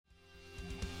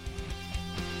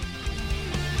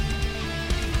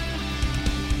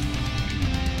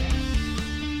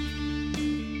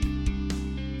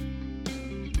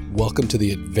Welcome to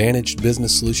the Advantaged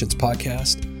Business Solutions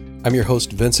Podcast. I'm your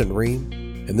host, Vincent Ream,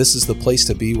 and this is the place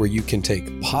to be where you can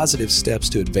take positive steps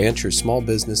to advance your small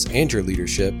business and your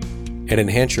leadership and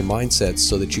enhance your mindsets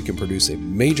so that you can produce a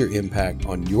major impact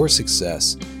on your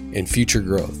success and future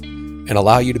growth and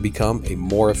allow you to become a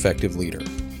more effective leader.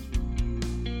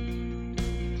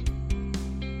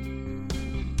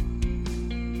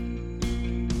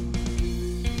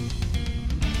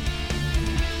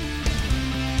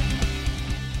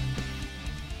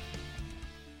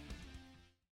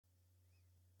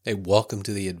 Hey, welcome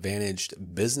to the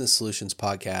Advantaged Business Solutions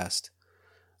Podcast.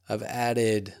 I've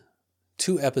added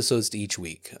 2 episodes to each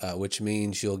week, which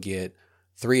means you'll get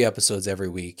 3 episodes every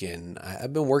week. And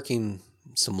I've been working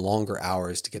some longer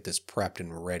hours to get this prepped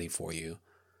and ready for you.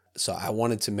 So I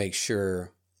wanted to make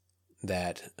sure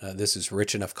that this is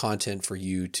rich enough content for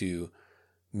you to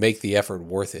make the effort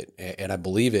worth it. And I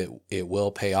believe it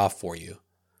will pay off for you.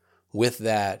 With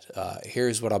that,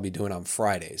 here's what I'll be doing on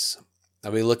Fridays.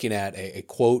 I'll be looking at a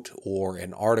quote or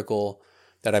an article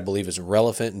that I believe is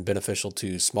relevant and beneficial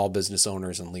to small business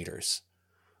owners and leaders.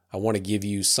 I want to give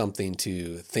you something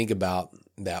to think about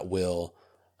that will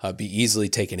be easily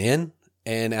taken in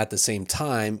and at the same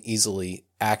time easily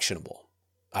actionable.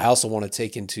 I also want to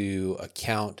take into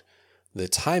account the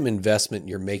time investment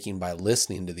you're making by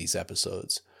listening to these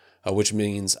episodes, which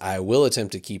means I will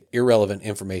attempt to keep irrelevant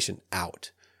information out.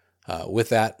 With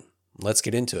that, let's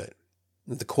get into it.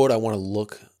 The quote I want to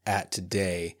look at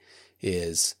today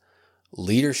is,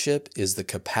 "Leadership is the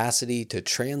capacity to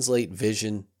translate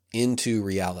vision into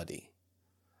reality."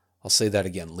 I'll say that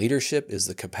again. Leadership is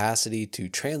the capacity to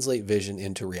translate vision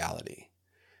into reality.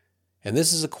 And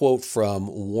this is a quote from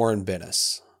Warren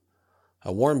Bennis.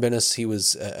 Warren Bennis, he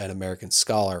was an American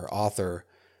scholar, author,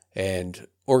 and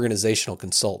organizational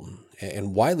consultant,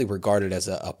 and widely regarded as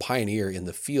a pioneer in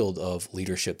the field of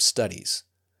leadership studies.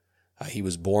 He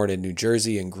was born in New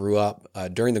Jersey and grew up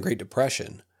during the Great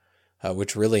Depression,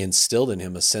 which really instilled in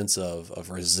him a sense of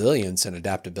resilience and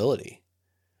adaptability.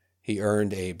 He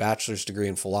earned a bachelor's degree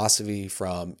in philosophy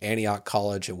from Antioch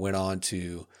College and went on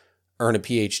to earn a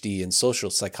PhD in social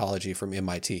psychology from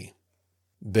MIT.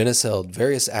 Bennis held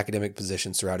various academic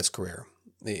positions throughout his career,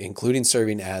 including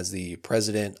serving as the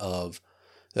president of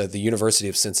the University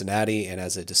of Cincinnati and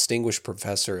as a distinguished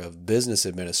professor of business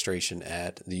administration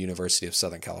at the University of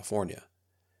Southern California.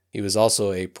 He was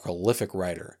also a prolific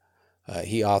writer.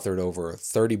 He authored over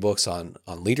 30 books on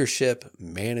leadership,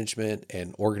 management,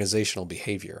 and organizational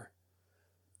behavior.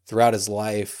 Throughout his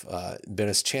life,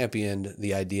 Bennis championed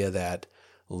the idea that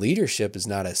leadership is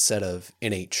not a set of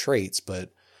innate traits,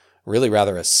 but really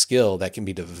rather a skill that can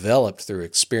be developed through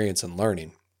experience and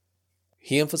learning.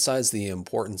 He emphasized the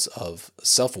importance of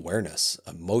self-awareness,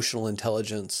 emotional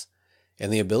intelligence,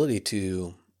 and the ability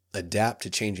to adapt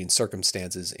to changing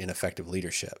circumstances in effective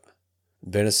leadership.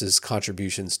 Bennis's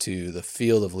contributions to the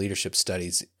field of leadership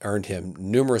studies earned him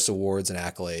numerous awards and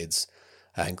accolades,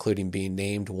 including being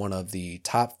named one of the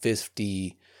top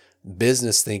 50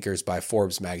 business thinkers by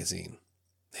Forbes magazine.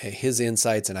 His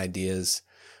insights and ideas,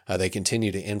 they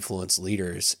continue to influence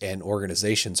leaders and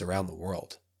organizations around the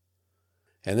world.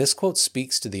 And this quote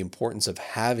speaks to the importance of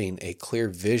having a clear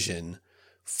vision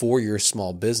for your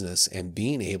small business and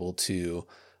being able to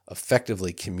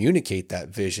effectively communicate that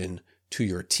vision to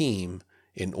your team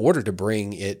in order to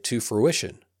bring it to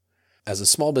fruition. As a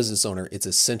small business owner, it's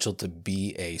essential to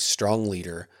be a strong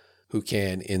leader who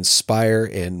can inspire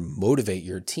and motivate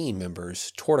your team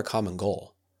members toward a common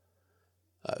goal.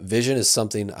 Vision is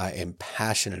something I am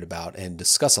passionate about and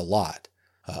discuss a lot.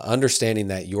 Understanding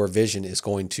that your vision is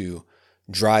going to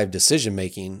drive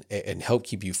decision-making and help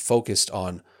keep you focused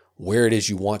on where it is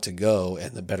you want to go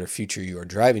and the better future you are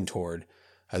driving toward,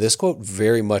 this quote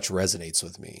very much resonates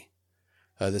with me.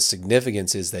 The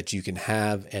significance is that you can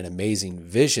have an amazing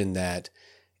vision that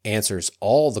answers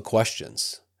all the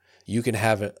questions. You can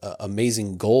have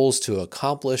amazing goals to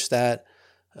accomplish that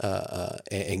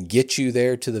and get you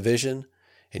there to the vision,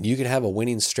 and you can have a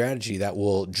winning strategy that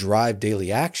will drive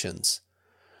daily actions.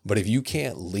 But if you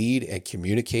can't lead and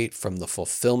communicate from the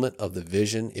fulfillment of the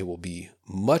vision, it will be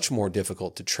much more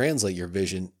difficult to translate your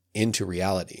vision into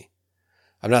reality.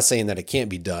 I'm not saying that it can't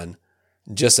be done,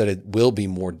 just that it will be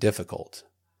more difficult.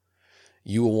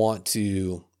 You will want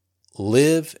to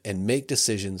live and make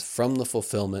decisions from the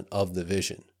fulfillment of the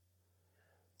vision.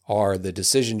 Are the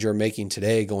decisions you're making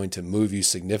today going to move you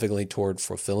significantly toward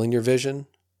fulfilling your vision?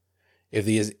 If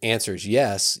the answer is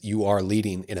yes, you are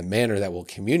leading in a manner that will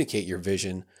communicate your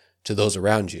vision to those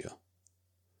around you.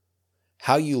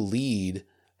 How you lead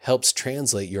helps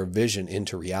translate your vision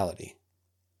into reality.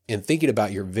 And thinking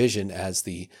about your vision as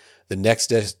the the next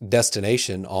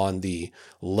destination on the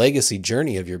legacy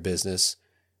journey of your business,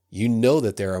 you know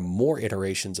that there are more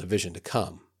iterations of vision to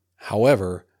come.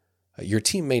 However, your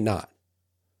team may not.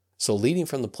 So leading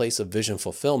from the place of vision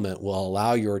fulfillment will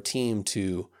allow your team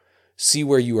to see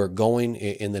where you are going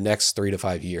in the next 3 to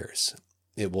 5 years.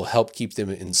 It will help keep them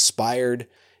inspired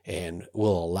and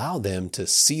will allow them to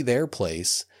see their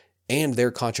place and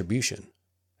their contribution,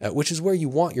 which is where you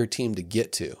want your team to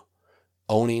get to,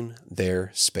 owning their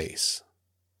space.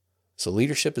 So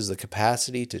leadership is the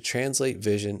capacity to translate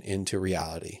vision into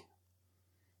reality.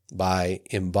 By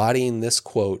embodying this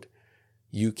quote,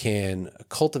 you can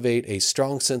cultivate a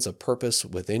strong sense of purpose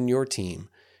within your team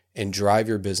and drive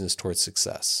your business towards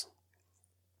success.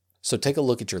 So take a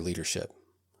look at your leadership.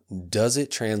 Does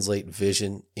it translate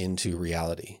vision into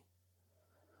reality?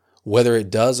 Whether it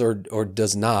does or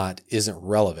does not isn't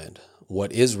relevant.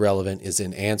 What is relevant is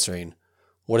in answering,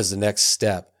 what is the next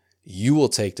step you will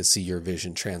take to see your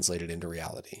vision translated into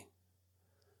reality?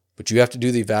 But you have to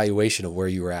do the evaluation of where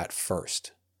you are at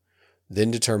first.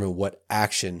 Then determine what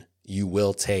action you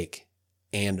will take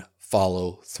and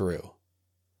follow through.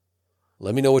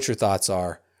 Let me know what your thoughts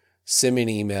are. Send me an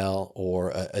email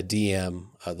or a DM.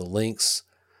 The links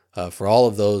for all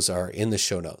of those are in the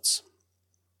show notes.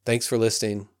 Thanks for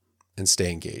listening and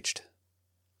stay engaged.